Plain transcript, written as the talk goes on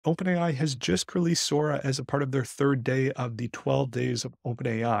OpenAI has just released Sora as a part of their third day of the 12 days of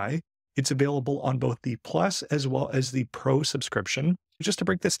OpenAI. It's available on both the Plus as well as the Pro subscription. Just to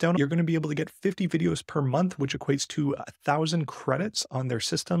break this down, you're going to be able to get 50 videos per month, which equates to 1,000 credits on their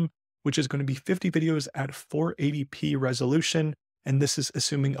system, which is going to be 50 videos at 480p resolution. And this is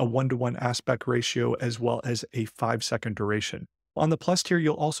assuming a 1-to-1 aspect ratio as well as a 5-second duration. On the Plus tier,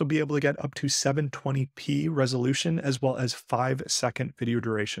 you'll also be able to get up to 720p resolution as well as 5-second video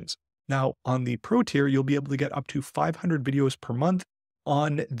durations. Now, on the Pro tier, you'll be able to get up to 500 videos per month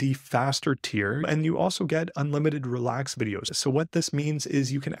on the faster tier, and you also get unlimited relax videos. So what this means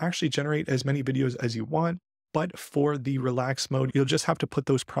is you can actually generate as many videos as you want, but for the relax mode, you'll just have to put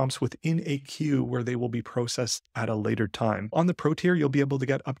those prompts within a queue where they will be processed at a later time. On the Pro tier, you'll be able to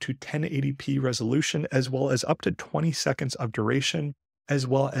get up to 1080p resolution, as well as up to 20 seconds of duration, as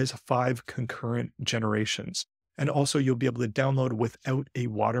well as 5 concurrent generations. And also you'll be able to download without a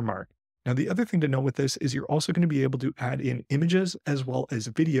watermark. Now, the other thing to know with this is you're also going to be able to add in images as well as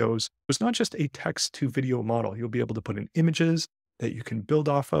videos. It's not just a text to video model. You'll be able to put in images that you can build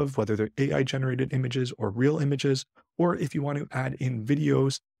off of, whether they're AI generated images or real images, or if you want to add in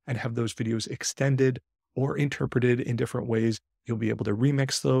videos and have those videos extended or interpreted in different ways, you'll be able to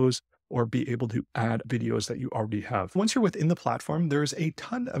remix those or be able to add videos that you already have. Once you're within the platform, there's a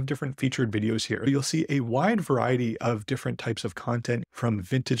ton of different featured videos here. You'll see a wide variety of different types of content, from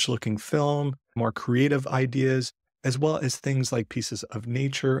vintage looking film, more creative ideas, as well as things like pieces of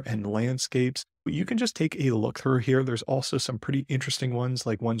nature and landscapes. You can just take a look through here. There's also some pretty interesting ones,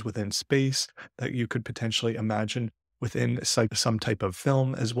 like ones within space that you could potentially imagine within some type of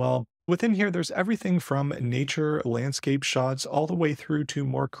film as well. Within here, there's everything from nature, landscape shots, all the way through to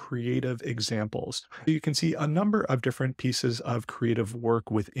more creative examples. You can see a number of different pieces of creative work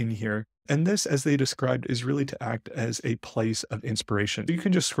within here. And this, as they described, is really to act as a place of inspiration. You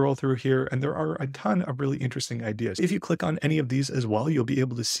can just scroll through here and there are a ton of really interesting ideas. If you click on any of these as well, you'll be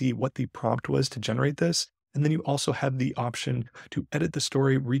able to see what the prompt was to generate this. And then you also have the option to edit the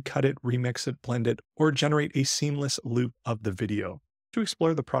story, recut it, remix it, blend it, or generate a seamless loop of the video. To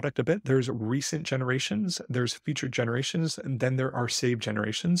explore the product a bit, there's recent generations, there's featured generations, and then there are saved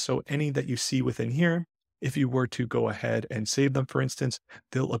generations. So any that you see within here, if you were to go ahead and save them, for instance,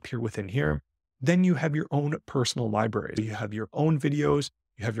 they'll appear within here. Then you have your own personal library. You have your own videos,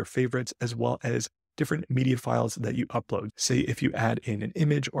 you have your favorites, as well as different media files that you upload. Say if you add in an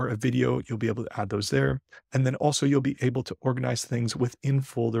image or a video, you'll be able to add those there. And then also you'll be able to organize things within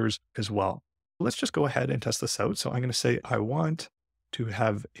folders as well. Let's just go ahead and test this out. So I'm going to say I want to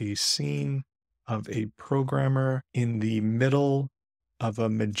have a scene of a programmer in the middle of a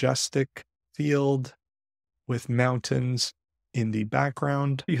majestic field with mountains in the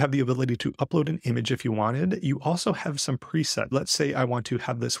background. You have the ability to upload an image if you wanted. You also have some presets. Let's say I want to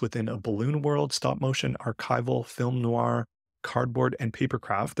have this within a balloon world, stop motion, archival, film noir, cardboard, and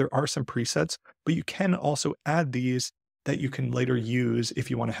papercraft. There are some presets, but you can also add these that you can later use if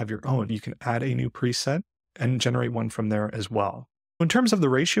you want to have your own. You can add a new preset and generate one from there as well. In terms of the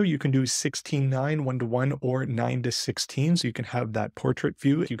ratio, you can do 16:9, 1-to-1, or 9:16. So you can have that portrait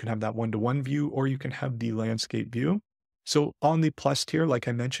view, you can have that 1-to-1 view, or you can have the landscape view. So on the Plus tier, like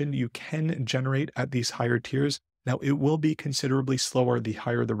I mentioned, you can generate at these higher tiers. Now it will be considerably slower the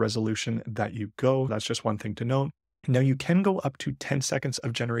higher the resolution that you go. That's just one thing to note. Now you can go up to 10 seconds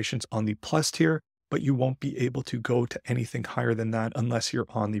of generations on the Plus tier, but you won't be able to go to anything higher than that unless you're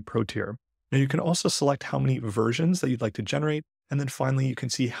on the Pro tier. Now you can also select how many versions that you'd like to generate. And then finally, you can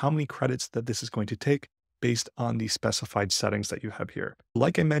see how many credits that this is going to take based on the specified settings that you have here.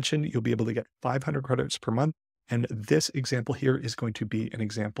 Like I mentioned, you'll be able to get 500 credits per month. And this example here is going to be an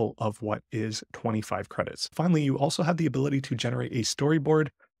example of what is 25 credits. Finally, you also have the ability to generate a storyboard,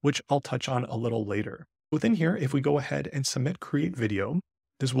 which I'll touch on a little later. Within here, if we go ahead and submit create video,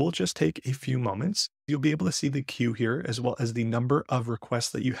 this will just take a few moments. You'll be able to see the queue here, as well as the number of requests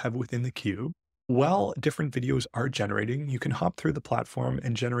that you have within the queue. While different videos are generating, you can hop through the platform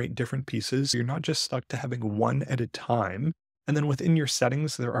and generate different pieces. You're not just stuck to having one at a time. And then within your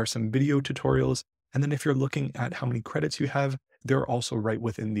settings, there are some video tutorials. And then if you're looking at how many credits you have, they're also right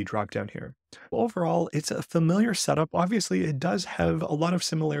within the dropdown here. Overall, it's a familiar setup. Obviously, it does have a lot of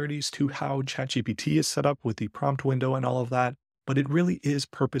similarities to how ChatGPT is set up with the prompt window and all of that, but it really is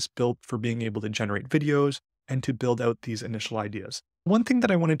purpose-built for being able to generate videos and to build out these initial ideas. One thing that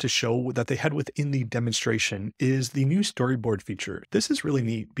I wanted to show that they had within the demonstration is the new storyboard feature. This is really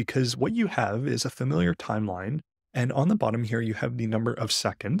neat because what you have is a familiar timeline, and on the bottom here you have the number of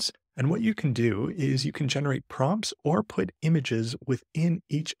seconds. And what you can do is you can generate prompts or put images within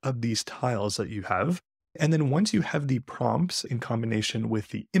each of these tiles that you have. And then once you have the prompts in combination with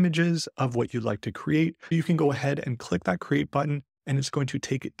the images of what you'd like to create, you can go ahead and click that create button, and it's going to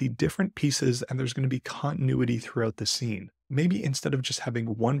take the different pieces and there's going to be continuity throughout the scene. Maybe instead of just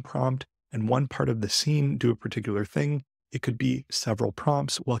having one prompt and one part of the scene do a particular thing, it could be several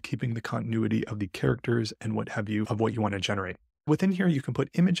prompts while keeping the continuity of the characters and what have you of what you want to generate. Within here, you can put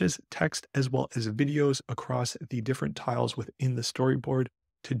images, text, as well as videos across the different tiles within the storyboard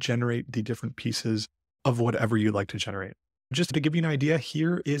to generate the different pieces of whatever you like to generate. Just to give you an idea,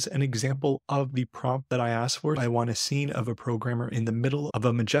 here is an example of the prompt that I asked for. I want a scene of a programmer in the middle of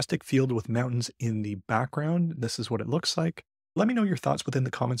a majestic field with mountains in the background. This is what it looks like. Let me know your thoughts within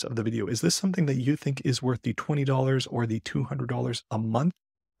the comments of the video. Is this something that you think is worth the $20 or the $200 a month?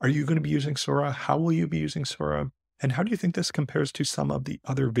 Are you going to be using Sora? How will you be using Sora? And how do you think this compares to some of the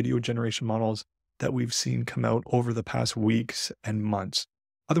other video generation models that we've seen come out over the past weeks and months?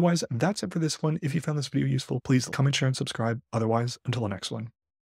 Otherwise, that's it for this one. If you found this video useful, please comment, share, and subscribe. Otherwise, until the next one.